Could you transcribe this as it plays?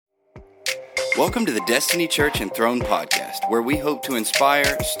Welcome to the Destiny Church and Throne podcast, where we hope to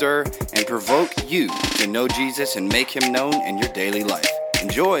inspire, stir, and provoke you to know Jesus and make him known in your daily life.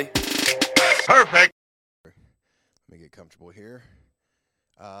 Enjoy. Perfect. Let me get comfortable here.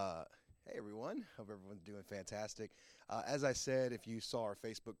 Hey, everyone. Hope everyone's doing fantastic. As I said, if you saw our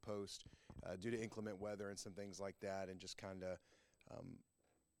Facebook post, due to inclement weather and some things like that, and just kind of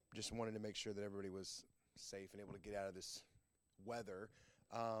just wanted to make sure that everybody was safe and able to get out of this weather,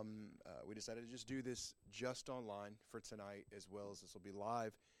 we decided to just do this just online for tonight, as well as this will be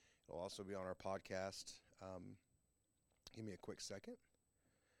live. It'll also be on our podcast. Give me a quick second.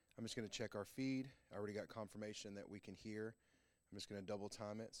 I'm just going to check our feed. I already got confirmation that we can hear. I'm just going to double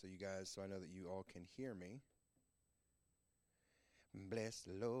time it so I know that you all can hear me. Bless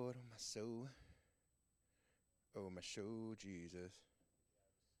the Lord, oh my soul. Oh my soul, Jesus.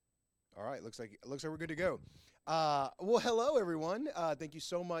 All right, looks like we're good to go. Well, hello everyone. Thank you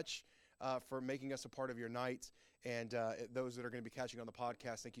so much for making us a part of your night, and those that are going to be catching on the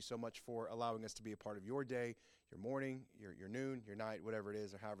podcast, thank you so much for allowing us to be a part of your day, your morning, your noon, your night, whatever it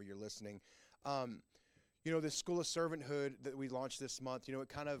is, or however you're listening. This School of Servanthood that we launched this month, it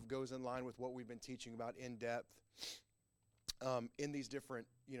kind of goes in line with what we've been teaching about in depth in these different,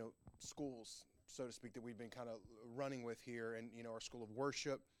 schools, so to speak, that we've been kind of running with here, and our School of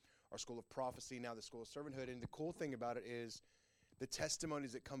Worship, our School of Prophecy, now the School of Servanthood. And the cool thing about it is the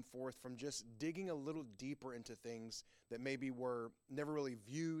testimonies that come forth from just digging a little deeper into things that maybe were never really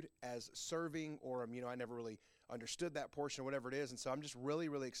viewed as serving, or I never really understood that portion, or whatever it is. And so I'm just really,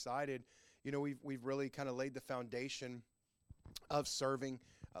 really excited. We've really kind of laid the foundation of serving.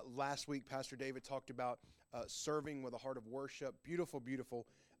 Last week, Pastor David talked about serving with a heart of worship. Beautiful, beautiful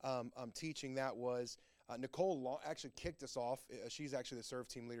teaching that was. Nicole actually kicked us off. She's actually the serve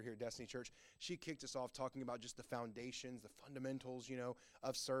team leader here at Destiny Church. She kicked us off talking about just the foundations, the fundamentals,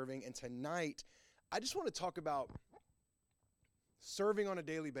 of serving. And tonight, I just want to talk about serving on a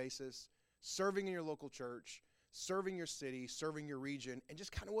daily basis, serving in your local church, serving your city, serving your region, and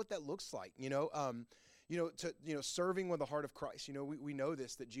just kind of what that looks like, serving with the heart of Christ. We know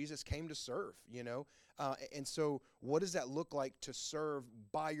this, that Jesus came to serve, and so what does that look like to serve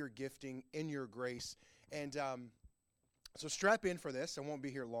by your gifting in your grace? And so strap in for this. I won't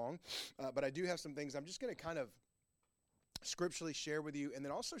be here long, but I do have some things I'm just going to kind of scripturally share with you, and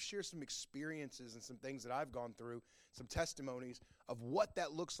then also share some experiences and some things that I've gone through, some testimonies of what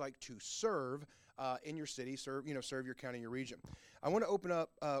that looks like to serve in your city, serve your county, your region. I want to open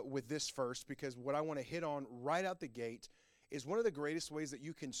up with this first, because what I want to hit on right out the gate is one of the greatest ways that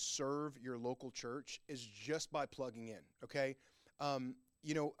you can serve your local church is just by plugging in, okay?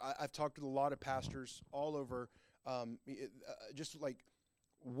 I've talked with a lot of pastors all over, just like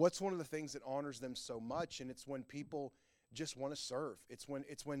what's one of the things that honors them so much, and it's when people just want to serve. It's when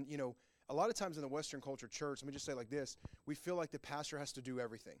a lot of times in the Western culture church, let me just say it like this, we feel like the pastor has to do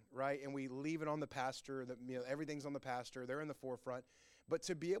everything, right? And we leave it on the pastor, that everything's on the pastor, they're in the forefront. But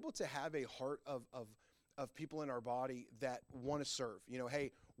to be able to have a heart of people in our body that want to serve,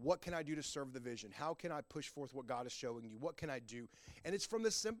 hey, what can I do to serve the vision? How can I push forth what God is showing you? What can I do? And it's from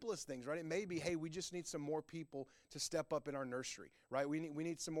the simplest things, right? It may be, hey, we just need some more people to step up in our nursery, right? We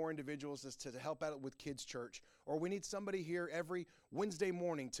need some more individuals to help out with kids' church. Or we need somebody here every Wednesday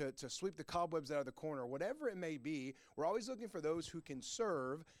morning to sweep the cobwebs out of the corner. Whatever it may be, we're always looking for those who can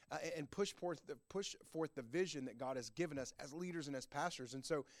serve and push forth the vision that God has given us as leaders and as pastors. And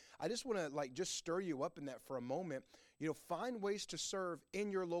so I just want to just stir you up in that for a moment. Find ways to serve in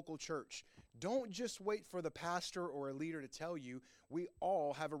your local church. Don't just wait for the pastor or a leader to tell you. We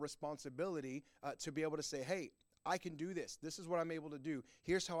all have a responsibility to be able to say, hey, I can do this. This is what I'm able to do.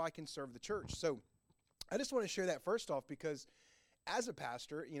 Here's how I can serve the church. So I just want to share that first off, because as a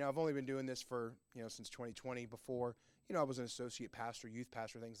pastor, I've only been doing this for, since 2020. Before, I was an associate pastor, youth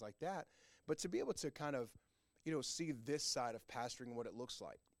pastor, things like that. But to be able to kind of, see this side of pastoring and what it looks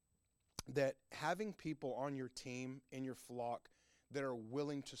like, that having people on your team, in your flock, that are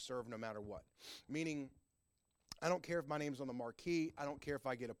willing to serve no matter what. Meaning, I don't care if my name's on the marquee. I don't care if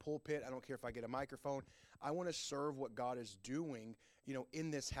I get a pulpit. I don't care if I get a microphone. I want to serve what God is doing,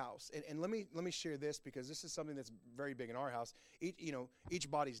 in this house. And let me share this, because this is something that's very big in our house. Each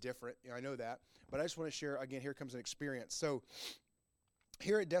body's different. I know that. But I just want to share, again, here comes an experience. So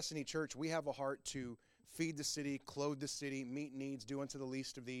here at Destiny Church, we have a heart to feed the city, clothe the city, meet needs, do unto the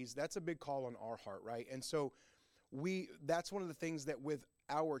least of these. That's a big call on our heart, right? And so that's one of the things that with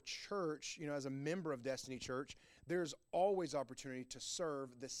our church, as a member of Destiny Church, there's always opportunity to serve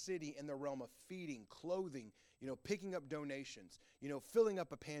the city in the realm of feeding, clothing, picking up donations, filling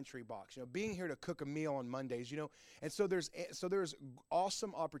up a pantry box, being here to cook a meal on Mondays, and so there's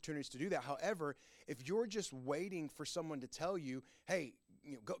awesome opportunities to do that. However, if you're just waiting for someone to tell you, hey,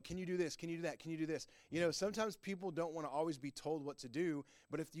 go, can you do this? Can you do that? Can you do this? Sometimes people don't want to always be told what to do,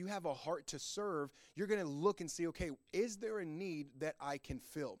 but if you have a heart to serve, you're going to look and see, okay, is there a need that I can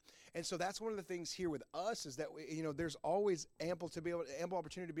fill? And so that's one of the things here with us is that, there's always ample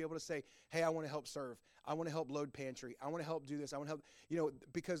opportunity to be able to say, hey, I want to help serve. I want to help load pantry. I want to help do this. I want to help,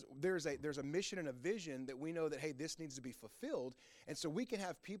 because there's a mission and a vision that we know that, hey, this needs to be fulfilled. And so we can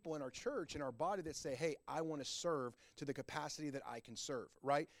have people in our church, in our body that say, hey, I want to serve to the capacity that I can serve,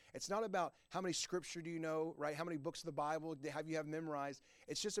 right? It's not about how many scripture do you know, right? How many books of the Bible have you memorized?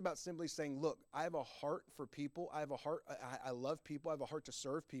 It's just about simply saying, look, I have a heart for people. I have a heart. I love people. I have a heart to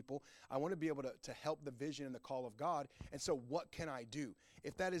serve people. I want to be able to help the vision and the call of God. And so what can I do?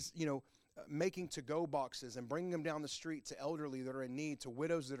 If that is, making to-go boxes and bringing them down the street to elderly that are in need, to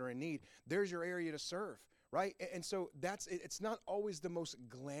widows that are in need, there's your area to serve, right? And so it's not always the most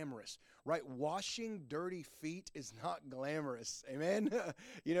glamorous, right? Washing dirty feet is not glamorous, amen?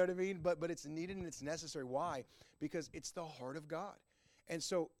 You know what I mean? But it's needed and it's necessary. Why? Because it's the heart of God. And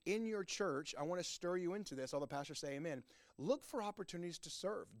so in your church, I want to stir you into this. All the pastors say amen. Look for opportunities to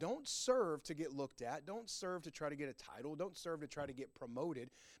serve. Don't serve to get looked at. Don't serve to try to get a title. Don't serve to try to get promoted.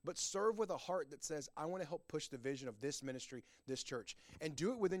 But serve with a heart that says, I want to help push the vision of this ministry, this church. And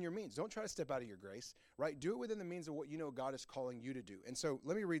do it within your means. Don't try to step out of your grace, right? Do it within the means of what you know God is calling you to do. And so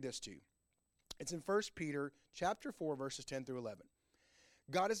let me read this to you. It's in 1 Peter chapter 4, verses 10 through 11.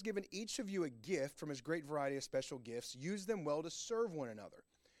 God has given each of you a gift from his great variety of special gifts. Use them well to serve one another.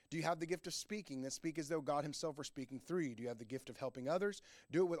 Do you have the gift of speaking? Then speak as though God himself were speaking through you. Do you have the gift of helping others?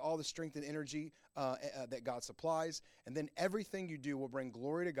 Do it with all the strength and energy that God supplies. And then everything you do will bring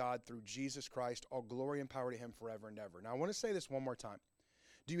glory to God through Jesus Christ. All glory and power to him forever and ever. Now I want to say this one more time.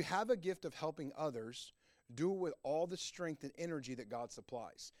 Do you have a gift of helping others? Do it with all the strength and energy that God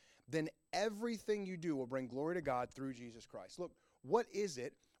supplies. Then everything you do will bring glory to God through Jesus Christ. Look, what is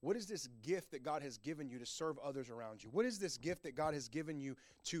it? What is this gift that God has given you to serve others around you? What is this gift that God has given you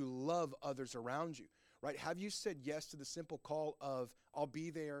to love others around you, right? Have you said yes to the simple call of, I'll be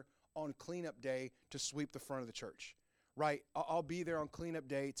there on cleanup day to sweep the front of the church, right? I'll be there on cleanup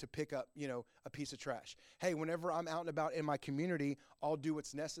day to pick up, a piece of trash. Hey, whenever I'm out and about in my community, I'll do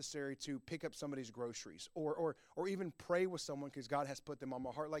what's necessary to pick up somebody's groceries or even pray with someone because God has put them on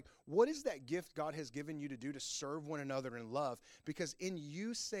my heart. Like, what is that gift God has given you to do to serve one another in love? Because in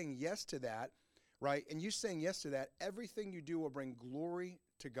you saying yes to that, right, and you saying yes to that, everything you do will bring glory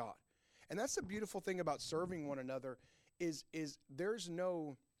to God. And that's the beautiful thing about serving one another is there's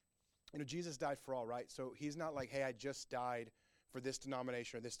no, Jesus died for all, right? So he's not like, hey, I just died for this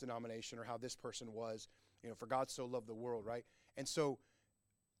denomination or how this person was, for God so loved the world, right? And so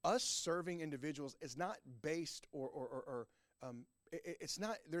us serving individuals is not based it's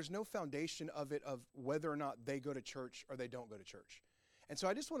not, there's no foundation of it of whether or not they go to church or they don't go to church. And so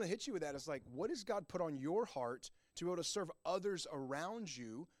I just want to hit you with that. It's like, what does God put on your heart to be able to serve others around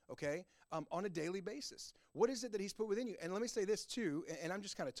you, okay, on a daily basis? What is it that he's put within you? And let me say this too, and I'm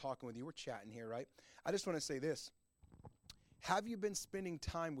just kind of talking with you. We're chatting here, right? I just want to say this. Have you been spending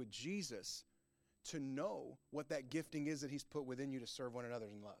time with Jesus to know what that gifting is that he's put within you to serve one another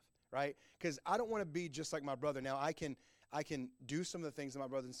in love, right? Because I don't want to be just like my brother. Now, I can do some of the things that my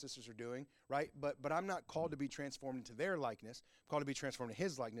brothers and sisters are doing, right? But I'm not called to be transformed into their likeness. I'm called to be transformed to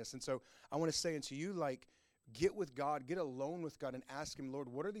his likeness. And so I want to say unto you, like, get with God, get alone with God and ask him, Lord,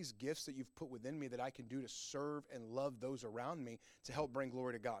 what are these gifts that you've put within me that I can do to serve and love those around me to help bring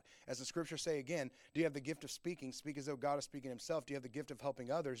glory to God? As the scriptures say again, do you have the gift of speaking? Speak as though God is speaking himself. Do you have the gift of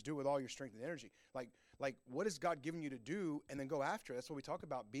helping others? Do it with all your strength and energy. Like what has God given you to do? And then go after it. That's what we talk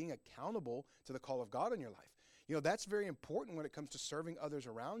about, being accountable to the call of God in your life. That's very important when it comes to serving others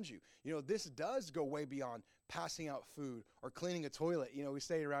around you. This does go way beyond passing out food or cleaning a toilet. We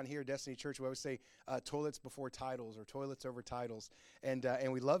say around here, Destiny Church, we always say toilets before titles or toilets over titles. And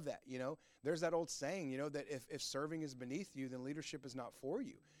we love that, There's that old saying, that if serving is beneath you, then leadership is not for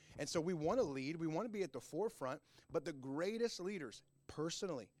you. And so we want to lead. We want to be at the forefront. But the greatest leaders,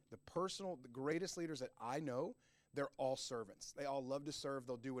 personally, the greatest leaders that I know, they're all servants. They all love to serve.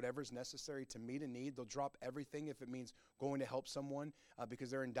 They'll do whatever is necessary to meet a need. They'll drop everything if it means going to help someone because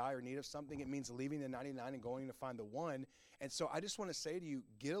they're in dire need of something. It means leaving the 99 and going to find the one. And so I just want to say to you,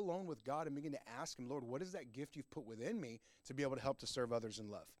 get alone with God and begin to ask him, Lord, what is that gift you've put within me to be able to help to serve others in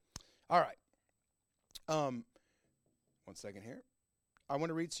love? All right. 1 second here. I want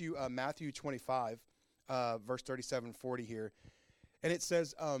to read to you Matthew 25, verse 37, 40 here. And it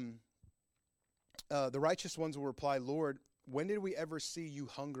says, The righteous ones will reply, Lord, when did we ever see you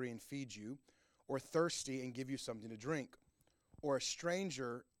hungry and feed you, or thirsty and give you something to drink, or a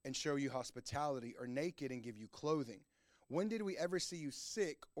stranger and show you hospitality, or naked and give you clothing? When did we ever see you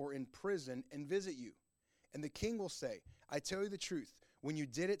sick or in prison and visit you? And the king will say, I tell you the truth, when you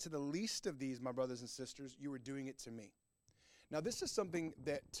did it to the least of these, my brothers and sisters, you were doing it to me. Now, this is something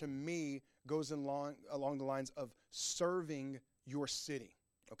that, to me, goes along the lines of serving your city,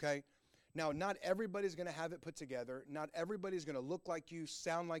 okay? Now, not everybody's going to have it put together. Not everybody's going to look like you,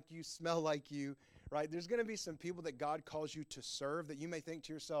 sound like you, smell like you, right? There's going to be some people that God calls you to serve that you may think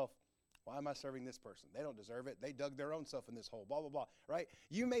to yourself, why am I serving this person? They don't deserve it. They dug their own self in this hole, blah, blah, blah, right?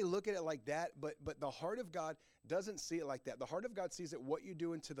 You may look at it like that, but the heart of God doesn't see it like that. The heart of God sees it, what you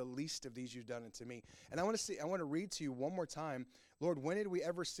do unto the least of these you've done unto me. And I want to read to you one more time, Lord, when did we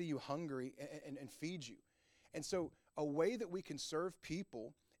ever see you hungry and feed you? And so a way that we can serve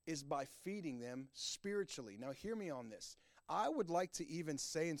people is by feeding them spiritually. Now, hear me on this. I would like to even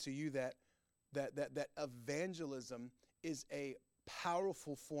say unto you that evangelism is a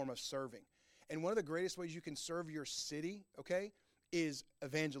powerful form of serving. And one of the greatest ways you can serve your city, okay, is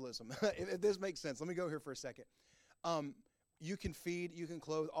evangelism. If this makes sense, let me go here for a second. You can feed, you can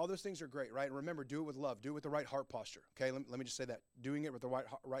clothe, all those things are great, right? And remember, do it with love, do it with the right heart posture, okay? Let me just say that. Doing it with the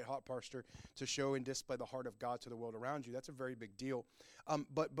right heart posture to show and display the heart of God to the world around you, that's a very big deal.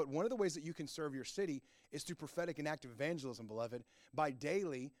 But one of the ways that you can serve your city is through prophetic and active evangelism, beloved, by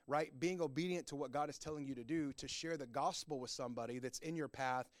daily, right, being obedient to what God is telling you to do, to share the gospel with somebody that's in your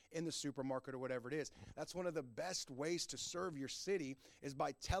path, in the supermarket or whatever it is. That's one of the best ways to serve your city, is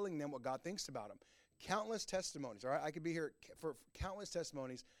by telling them what God thinks about them. Countless testimonies, all right? I could be here for countless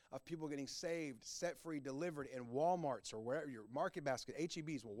testimonies of people getting saved, set free, delivered in Walmarts or wherever, your Market Basket,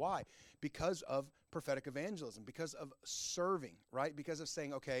 HEBs. Well, why? Because of prophetic evangelism, because of serving, right? Because of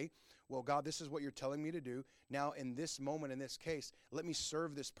saying, okay, well, God, this is what you're telling me to do. Now, in this moment, in this case, let me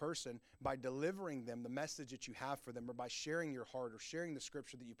serve this person by delivering them the message that you have for them, or by sharing your heart or sharing the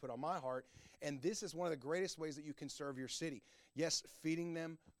scripture that you put on my heart. And this is one of the greatest ways that you can serve your city. Yes, feeding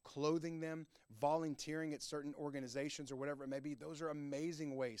them, clothing them, volunteering at certain organizations or whatever it may be. Those are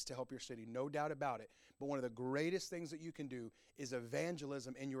amazing ways to help your city, no doubt about it. But one of the greatest things that you can do is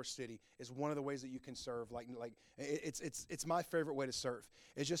evangelism in your city is one of the ways that you can serve. Like it's my favorite way to serve.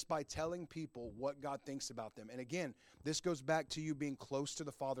 It's just by telling people what God thinks about them. And again, this goes back to you being close to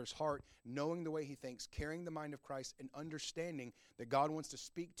the Father's heart, knowing the way He thinks, carrying the mind of Christ, and understanding that God wants to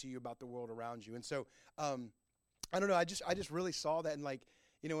speak to you about the world around you. And so, I don't know. I just really saw that, and like,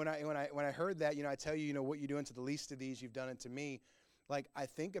 you know, when I heard that, you know, I tell you, you know, what you do unto the least of these, you've done it to me. Like, I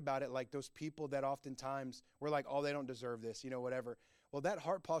think about it like those people that oftentimes we're like, oh, they don't deserve this, you know, whatever. Well, that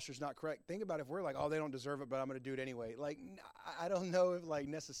heart posture is not correct. Think about if we're like, oh, they don't deserve it, but I'm going to do it anyway. Like, I don't know if like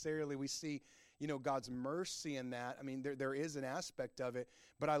necessarily we see, you know, God's mercy in that. I mean, there is an aspect of it,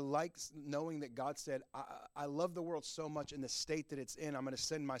 but I like knowing that God said, I love the world so much in the state that it's in, I'm going to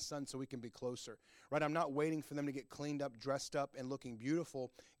send my son so we can be closer, right? I'm not waiting for them to get cleaned up, dressed up, and looking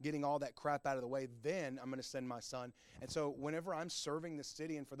beautiful, getting all that crap out of the way. Then I'm going to send my son. And so whenever I'm serving the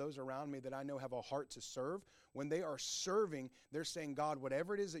city, and for those around me that I know have a heart to serve, when they are serving, they're saying, God,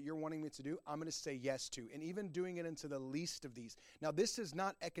 whatever it is that you're wanting me to do, I'm going to say yes to, and even doing it into the least of these. Now, this is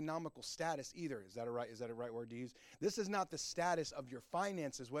not economical status either. Is that a right word to use? This is not the status of your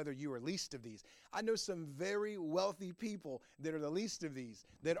finances, whether you are least of these. I know some very wealthy people that are the least of these,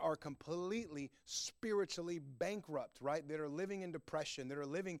 that are completely spiritually bankrupt, right? That are living in depression, that are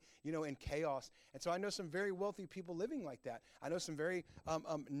living, you know, in chaos. And so I know some very wealthy people living like that. I know some very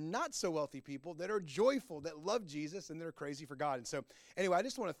not so wealthy people that are joyful, that love Jesus, and they're crazy for God. And so anyway, I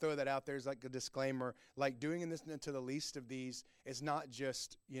just want to throw that out there as like a disclaimer, like doing this to the least of these is not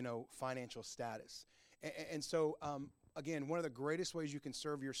just, you know, financial status. And so, again, one of the greatest ways you can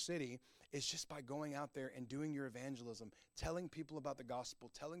serve your city is just by going out there and doing your evangelism, telling people about the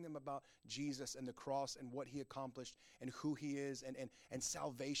gospel, telling them about Jesus and the cross and what He accomplished and who He is, and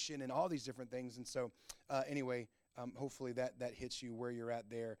salvation and all these different things. And so anyway, hopefully that hits you where you're at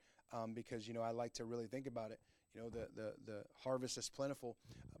there, because, you know, I like to really think about it. You know, the harvest is plentiful,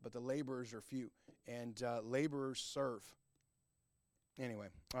 but the laborers are few, and laborers serve. Anyway,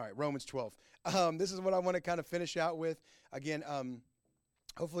 all right, Romans 12. This is what I want to kind of finish out with. Again,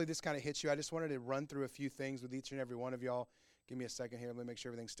 hopefully this kind of hits you. I just wanted to run through a few things with each and every one of y'all. Give me a second here. Let me make sure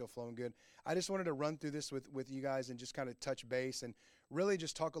everything's still flowing good. I just wanted to run through this with you guys and just kind of touch base and really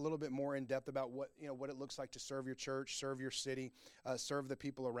just talk a little bit more in depth about what it looks like to serve your church, serve your city, serve the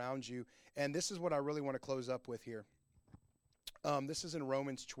people around you. And this is what I really want to close up with here. This is in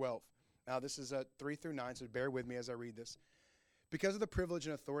Romans 12. Now, this is 3 through 9, so bear with me as I read this. Because of the privilege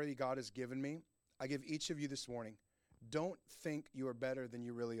and authority God has given me, I give each of you this morning, don't think you are better than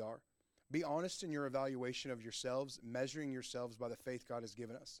you really are. Be honest in your evaluation of yourselves, measuring yourselves by the faith God has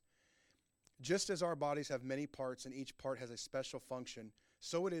given us. Just as our bodies have many parts and each part has a special function,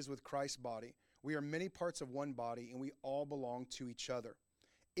 so it is with Christ's body. We are many parts of one body, and we all belong to each other.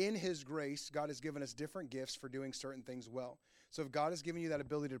 In His grace, God has given us different gifts for doing certain things well. So if God has given you that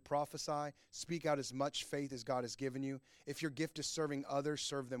ability to prophesy, speak out as much faith as God has given you. If your gift is serving others,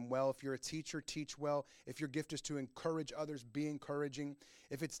 serve them well. If you're a teacher, teach well. If your gift is to encourage others, be encouraging.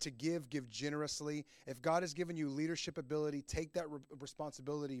 If it's to give generously. If God has given you leadership ability, take that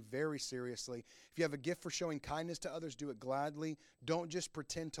responsibility very seriously. If you have a gift for showing kindness to others, do it gladly. Don't just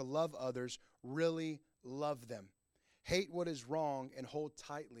pretend to love others, really love them. Hate what is wrong and hold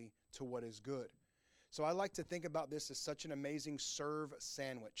tightly to what is good. So I like to think about this as such an amazing serve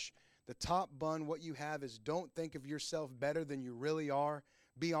sandwich. The top bun, what you have is don't think of yourself better than you really are.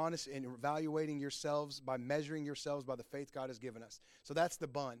 Be honest in evaluating yourselves by measuring yourselves by the faith God has given us. So that's the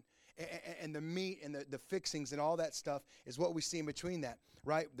bun. And the meat and the fixings and all that stuff is what we see in between that,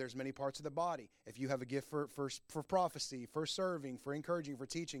 right? There's many parts of the body. If you have a gift for prophecy, for serving, for encouraging, for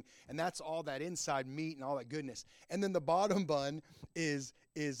teaching, and that's all that inside meat and all that goodness. And then the bottom bun is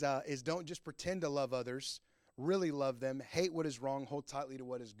don't just pretend to love others, really love them, hate what is wrong, hold tightly to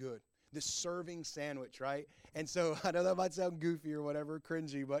what is good. This serving sandwich, right? And so I know that might sound goofy or whatever,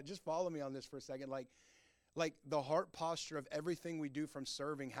 cringy, but just follow me on this for a second. Like the heart posture of everything we do from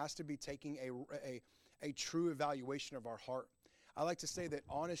serving has to be taking a true evaluation of our heart. I like to say that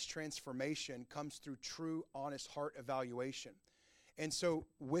honest transformation comes through true, honest heart evaluation. And so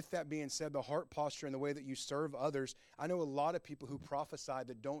with that being said, the heart posture and the way that you serve others, I know a lot of people who prophesy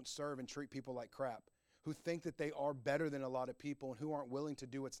that don't serve and treat people like crap, who think that they are better than a lot of people and who aren't willing to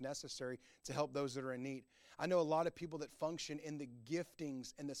do what's necessary to help those that are in need. I know a lot of people that function in the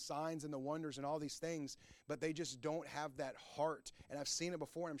giftings and the signs and the wonders and all these things, but they just don't have that heart. And I've seen it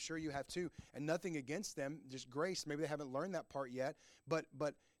before, and I'm sure you have too. And nothing against them, just grace. Maybe they haven't learned that part yet. But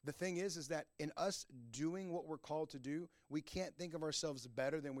the thing is that in us doing what we're called to do, we can't think of ourselves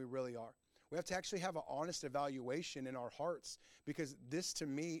better than we really are. We have to actually have an honest evaluation in our hearts, because this to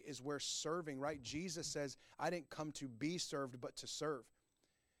me is where serving, right? Jesus says, I didn't come to be served, but to serve.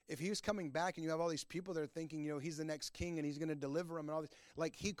 If he was coming back and you have all these people that are thinking, he's the next king and he's going to deliver them and all this,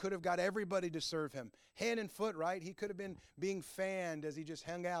 like he could have got everybody to serve him hand and foot, right? He could have been being fanned as he just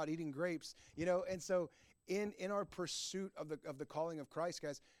hung out eating grapes, and so in our pursuit of the calling of Christ,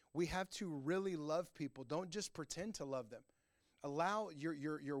 guys, we have to really love people. Don't just pretend to love them. Allow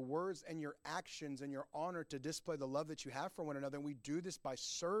your words and your actions and your honor to display the love that you have for one another. And we do this by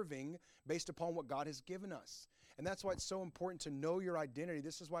serving based upon what God has given us. And that's why it's so important to know your identity.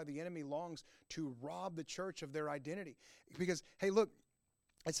 This is why the enemy longs to rob the church of their identity. Because, hey, look,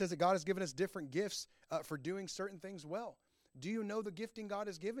 it says that God has given us different gifts for doing certain things well. Do you know the gifting God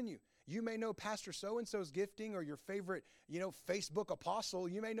has given you? You may know Pastor so-and-so's gifting, or your favorite, Facebook apostle.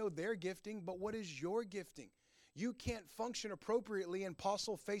 You may know their gifting, but what is your gifting? You can't function appropriately in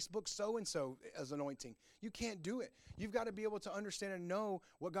apostle Facebook so-and-so as anointing. You can't do it. You've got to be able to understand and know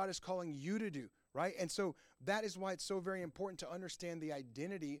what God is calling you to do, right? And so that is why it's so very important to understand the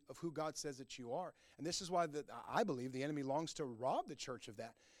identity of who God says that you are. And this is why I believe the enemy longs to rob the church of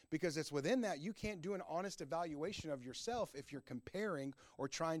that, because it's within that you can't do an honest evaluation of yourself if you're comparing or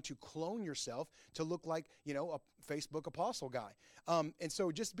trying to clone yourself to look like, a Facebook apostle guy. And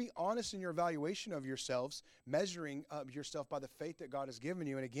so just be honest in your evaluation of yourselves, measuring yourself by the faith that God has given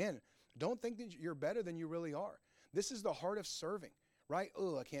you. And again, don't think that you're better than you really are. This is the heart of serving, right?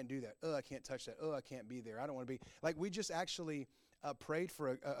 Oh, I can't do that. Oh, I can't touch that. Oh, I can't be there. I don't want to be. Like, we just actually prayed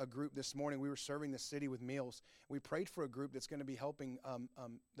for a group this morning. We were serving the city with meals. We prayed for a group that's going to be helping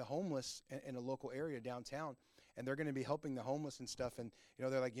the homeless in a local area downtown. And they're going to be helping the homeless and stuff. And,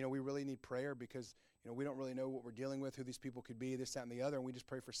 they're like, we really need prayer because, we don't really know what we're dealing with, who these people could be, this, that, and the other. And we just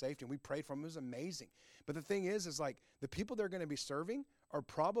pray for safety. And we prayed for them. It was amazing. But the thing is like the people they're going to be serving are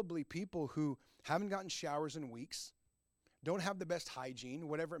probably people who haven't gotten showers in weeks, don't have the best hygiene,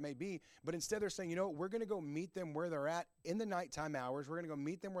 whatever it may be. But instead they're saying, we're going to go meet them where they're at in the nighttime hours. We're going to go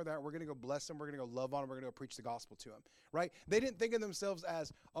meet them where they're at. We're going to go bless them. We're going to go love on them. We're going to go preach the gospel to them, right? They didn't think of themselves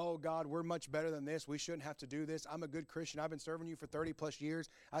as, oh, God, we're much better than this. We shouldn't have to do this. I'm a good Christian. I've been serving you for 30 plus years.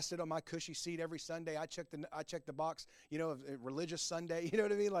 I sit on my cushy seat every Sunday. I check the box, of religious Sunday. You know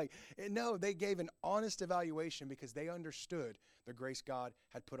what I mean? Like, no, they gave an honest evaluation because they understood the grace God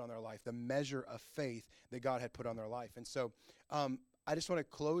had put on their life, the measure of faith that God had put on their life. And so I just want to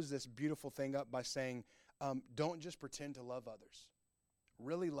close this beautiful thing up by saying, don't just pretend to love others.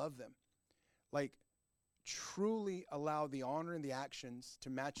 Really love them. Like, truly allow the honor and the actions to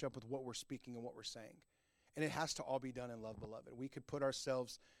match up with what we're speaking and what we're saying. And it has to all be done in love, beloved. We could put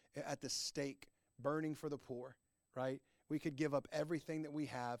ourselves at the stake, burning for the poor, right? We could give up everything that we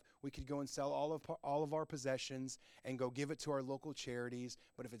have. We could go and sell all of our possessions and go give it to our local charities.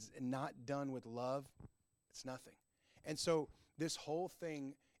 But if it's not done with love, it's nothing. And so this whole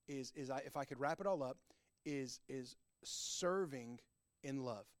thing is if I could wrap it all up, is serving in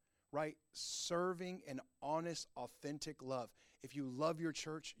love, right? Serving in honest, authentic love. If you love your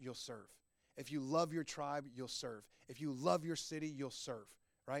church, you'll serve. If you love your tribe, you'll serve. If you love your city, you'll serve,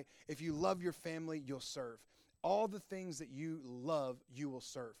 right? If you love your family, you'll serve. All the things that you love, you will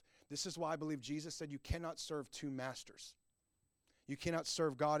serve. This is why I believe Jesus said you cannot serve two masters. You cannot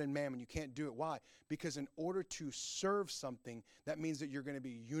serve God and mammon. You can't do it. Why? Because in order to serve something, that means that you're going to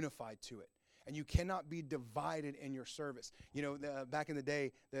be unified to it. And you cannot be divided in your service. You know, back in the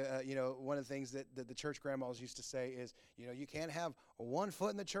day, one of the things that the church grandmas used to say is, you can't have one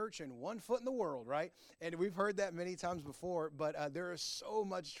foot in the church and one foot in the world, right? And we've heard that many times before, but there is so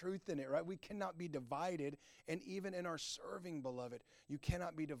much truth in it, right? We cannot be divided, and even in our serving, beloved, you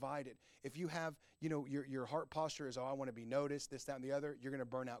cannot be divided. If you have, your heart posture is, I want to be noticed, this, that, and the other, you're going to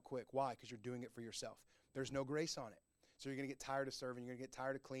burn out quick. Why? Because you're doing it for yourself. There's no grace on it. So you're going to get tired of serving. You're going to get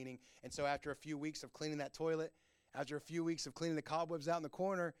tired of cleaning. And so after a few weeks of cleaning that toilet, after a few weeks of cleaning the cobwebs out in the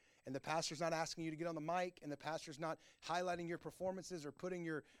corner, and the pastor's not asking you to get on the mic, and the pastor's not highlighting your performances or putting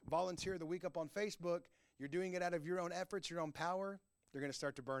your volunteer of the week up on Facebook, you're doing it out of your own efforts, your own power, you're going to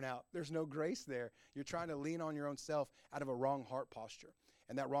start to burn out. There's no grace there. You're trying to lean on your own self out of a wrong heart posture.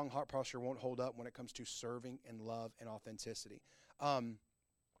 And that wrong heart posture won't hold up when it comes to serving and love and authenticity.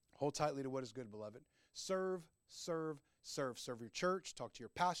 Hold tightly to what is good, beloved. Serve, serve, serve. Serve your church. Talk to your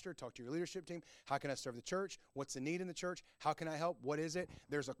pastor. Talk to your leadership team. How can I serve the church? What's the need in the church? How can I help? What is it?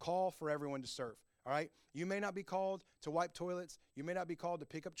 There's a call for everyone to serve. All right? You may not be called to wipe toilets. You may not be called to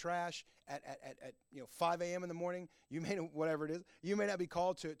pick up trash at 5 a.m. in the morning. You may, whatever it is. You may not be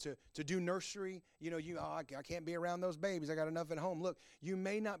called to do nursery. I can't be around those babies. I got enough at home. Look, you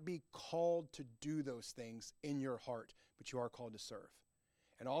may not be called to do those things in your heart, but you are called to serve.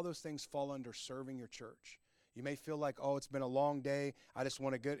 And all those things fall under serving your church. You may feel like, it's been a long day. I just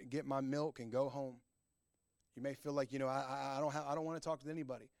want to get my milk and go home. You may feel like, I don't want to talk to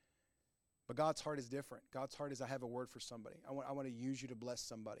anybody. But God's heart is different. God's heart is, I have a word for somebody. I want to use you to bless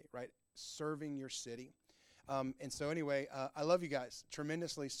somebody, right? Serving your city. And so anyway, I love you guys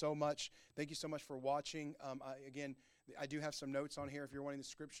tremendously so much. Thank you so much for watching. I do have some notes on here. If you're wanting the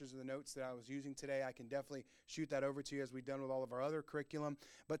scriptures or the notes that I was using today, I can definitely shoot that over to you as we've done with all of our other curriculum.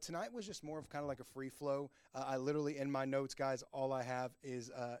 But tonight was just more of kind of like a free flow. I literally, in my notes, guys, all I have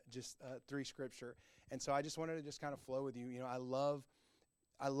is just 3 scripture. And so I just wanted to just kind of flow with you. I love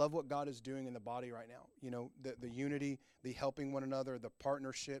what God is doing in the body right now. The unity, the helping one another, the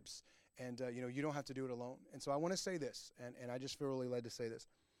partnerships, and you don't have to do it alone. And so I want to say this, and I just feel really led to say this.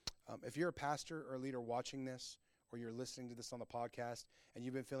 If you're a pastor or a leader watching this, or you're listening to this on the podcast, and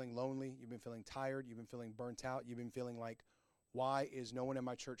you've been feeling lonely, you've been feeling tired, you've been feeling burnt out, you've been feeling like, why is no one in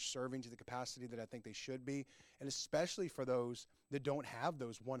my church serving to the capacity that I think they should be? And especially for those that don't have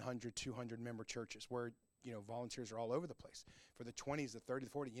those 100, 200 member churches where volunteers are all over the place. For the 20s, the 30,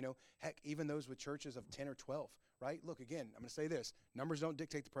 the 40, heck, even those with churches of 10 or 12, right? Look, again, I'm going to say this. Numbers don't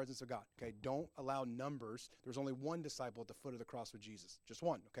dictate the presence of God, okay? Don't allow numbers. There's only one disciple at the foot of the cross with Jesus, just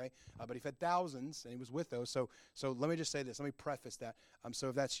one, okay? But he fed thousands, and he was with those. So let me just say this. Let me preface that. So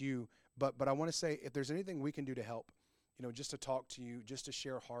if that's you, but I want to say, if there's anything we can do to help, just to talk to you, just to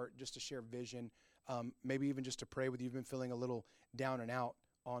share heart, just to share vision, maybe even just to pray with you. You've been feeling a little down and out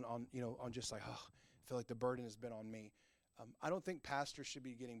on just like, I feel like the burden has been on me. I don't think pastors should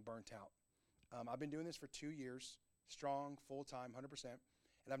be getting burnt out. I've been doing this for 2 years, strong, full-time, 100%,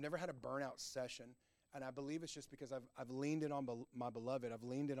 and I've never had a burnout session, and I believe it's just because I've leaned in on my beloved, I've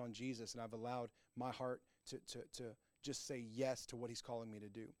leaned in on Jesus, and I've allowed my heart to just say yes to what he's calling me to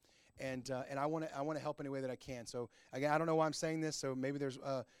do. And I want to help any way that I can. So again, I don't know why I'm saying this. So maybe there's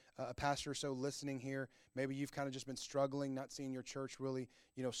a pastor or so listening here. Maybe you've kind of just been struggling, not seeing your church really,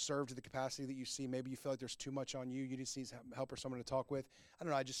 serve to the capacity that you see. Maybe you feel like there's too much on you. You just need help or someone to talk with. I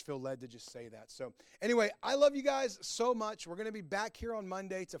don't know. I just feel led to just say that. So anyway, I love you guys so much. We're going to be back here on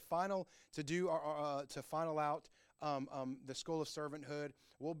Monday to final out the School of Servanthood.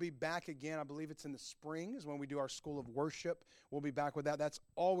 We'll be back again. I believe it's in the spring is when we do our School of Worship. We'll be back with that. That's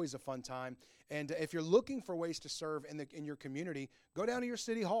always a fun time. And if you're looking for ways to serve in your community, go down to your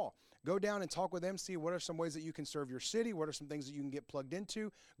city hall. Go down and talk with them. See what are some ways that you can serve your city. What are some things that you can get plugged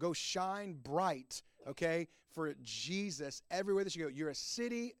into. Go shine bright, okay, for Jesus everywhere that you go. You're a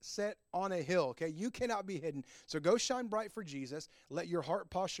city set on a hill, okay? You cannot be hidden. So go shine bright for Jesus. Let your heart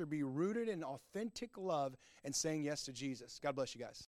posture be rooted in authentic love and saying yes to Jesus. God bless you guys.